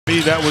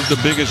That was the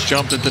biggest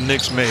jump that the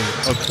Knicks made,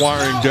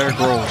 acquiring Derrick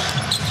Rose.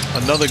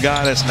 Another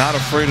guy that's not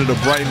afraid of the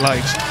bright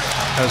lights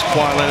as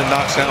Kawhi Leonard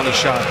knocks down the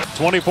shot.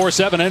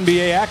 24/7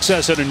 NBA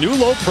access at a new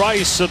low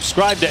price.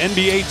 Subscribe to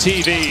NBA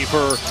TV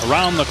for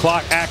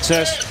around-the-clock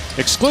access,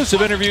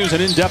 exclusive interviews,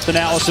 and in-depth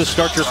analysis.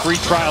 Start your free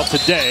trial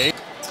today.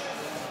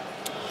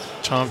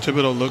 Tom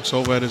Thibodeau looks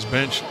over at his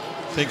bench,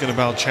 thinking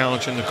about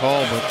challenging the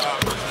call, but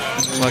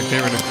it's like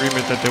they're in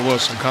agreement that there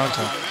was some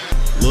contact.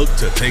 Look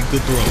to take the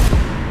throw.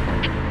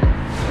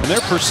 And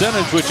their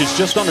percentage, which is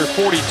just under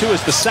 42,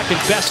 is the second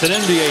best in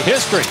NBA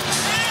history.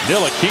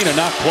 Ntilikina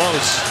not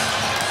close.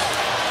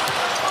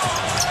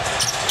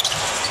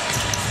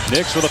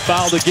 Knicks with a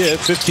foul to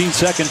give.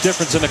 15-second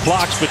difference in the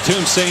clocks.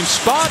 Batum, same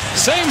spot,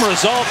 same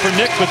result for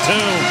Nick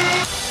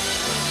Batum.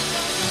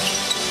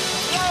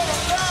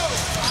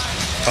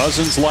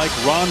 Cousins like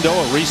Rondo,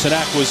 a recent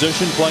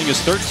acquisition, playing his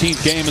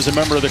 13th game as a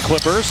member of the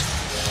Clippers.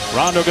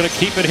 Rondo going to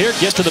keep it here,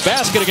 get to the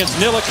basket against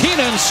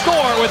Ntilikina and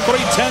score with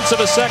 0.3 of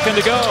a second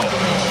to go.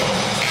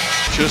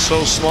 Just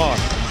so smart.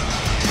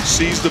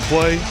 Sees the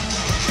play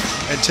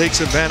and takes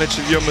advantage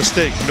of your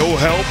mistake. No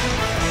help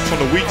from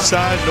the weak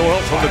side, no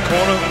help from the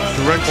corner.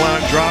 Direct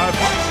line drive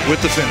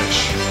with the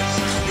finish.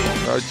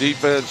 Our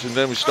defense, and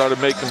then we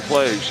started making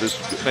plays, just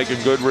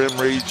making good rim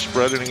reads,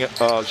 spraying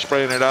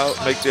it out,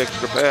 make the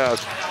extra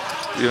pass.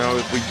 You know,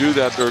 if we do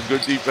that, they're a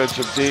good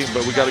defensive team,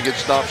 but we got to get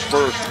stops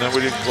first, and then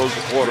we didn't close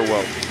the quarter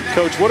well.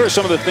 Coach, what are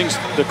some of the things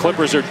the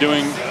Clippers are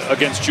doing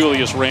against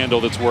Julius Randle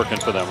that's working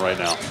for them right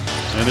now?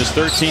 In his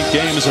 13th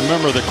game as a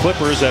member of the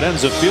Clippers, that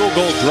ends a field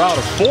goal drought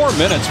of 4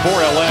 minutes for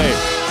LA.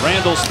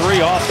 Randle's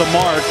three off the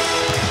mark.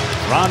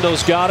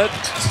 Rondo's got it.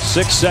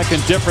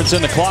 6-second difference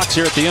in the clocks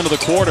here at the end of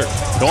the quarter.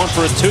 Going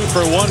for a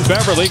 2-for-1.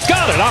 Beverly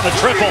got it on the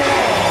triple.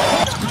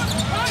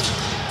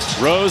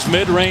 Rose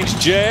mid-range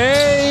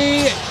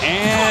J,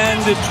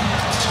 and it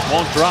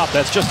won't drop.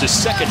 That's just his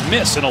second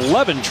miss in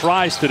 11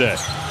 tries today.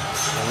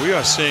 We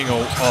are seeing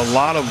a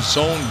lot of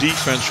zone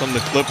defense from the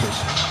Clippers.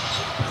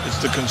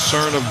 It's the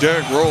concern of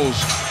Derrick Rose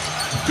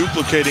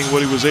duplicating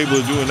what he was able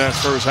to do in that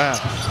first half.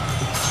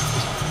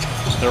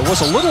 There was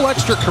a little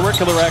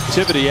extracurricular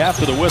activity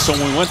after the whistle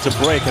when we went to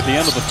break at the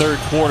end of the third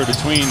quarter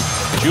between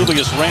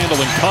Julius Randle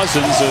and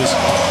Cousins as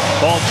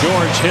Paul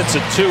George hits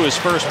it to his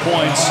first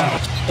points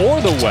for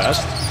the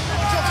West.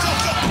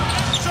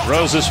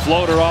 Rose's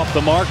floater off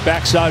the mark,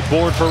 backside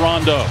board for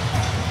Rondo.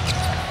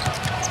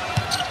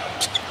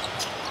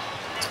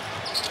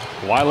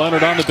 Kawhi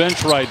Leonard on the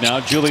bench right now.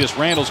 Julius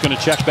Randle's going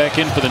to check back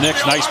in for the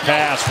Knicks. Nice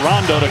pass.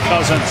 Rondo to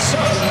Cousins.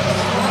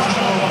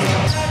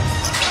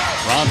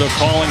 Rondo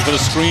calling for the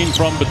screen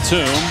from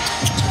Batum.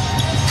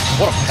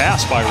 What a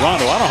pass by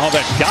Rondo. I don't know how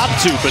that got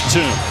to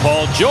Batum.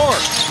 Paul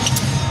George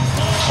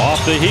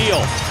off the heel.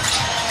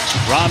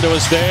 Rondo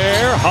is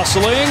there,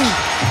 hustling.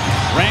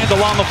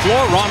 Randle on the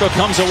floor. Rondo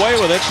comes away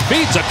with it.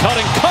 Beats a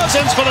cutting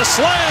Cousins for the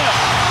slam.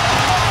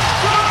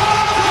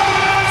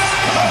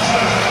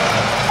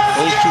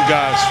 Those two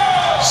guys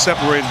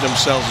separated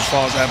themselves as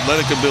far as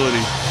athletic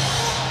ability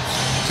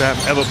to have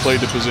ever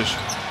played the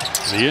position.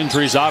 The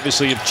injuries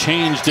obviously have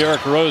changed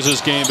Derrick Rose's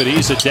game, but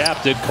he's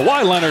adapted.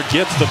 Kawhi Leonard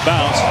gets the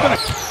bounce.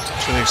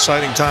 It's an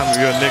exciting time if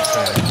you're a Knicks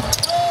fan.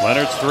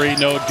 Leonard's three,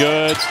 no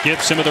good.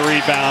 Gives him the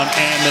rebound,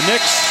 and the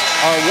Knicks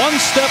are one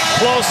step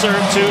closer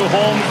to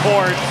home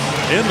court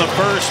in the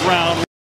first round.